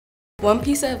One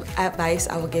piece of advice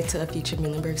I would give to a future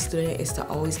Muhlenberg student is to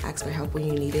always ask for help when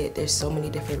you need it. There's so many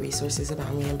different resources about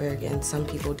Muhlenberg and some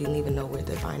people didn't even know where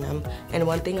to find them. And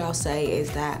one thing I'll say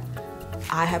is that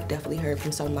I have definitely heard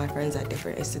from some of my friends at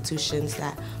different institutions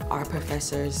that our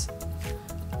professors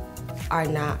are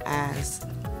not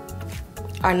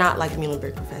like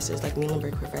Muhlenberg professors. Like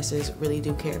Muhlenberg professors really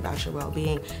do care about your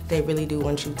well-being. They really do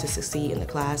want you to succeed in the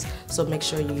class, so make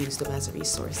sure you use them as a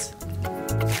resource.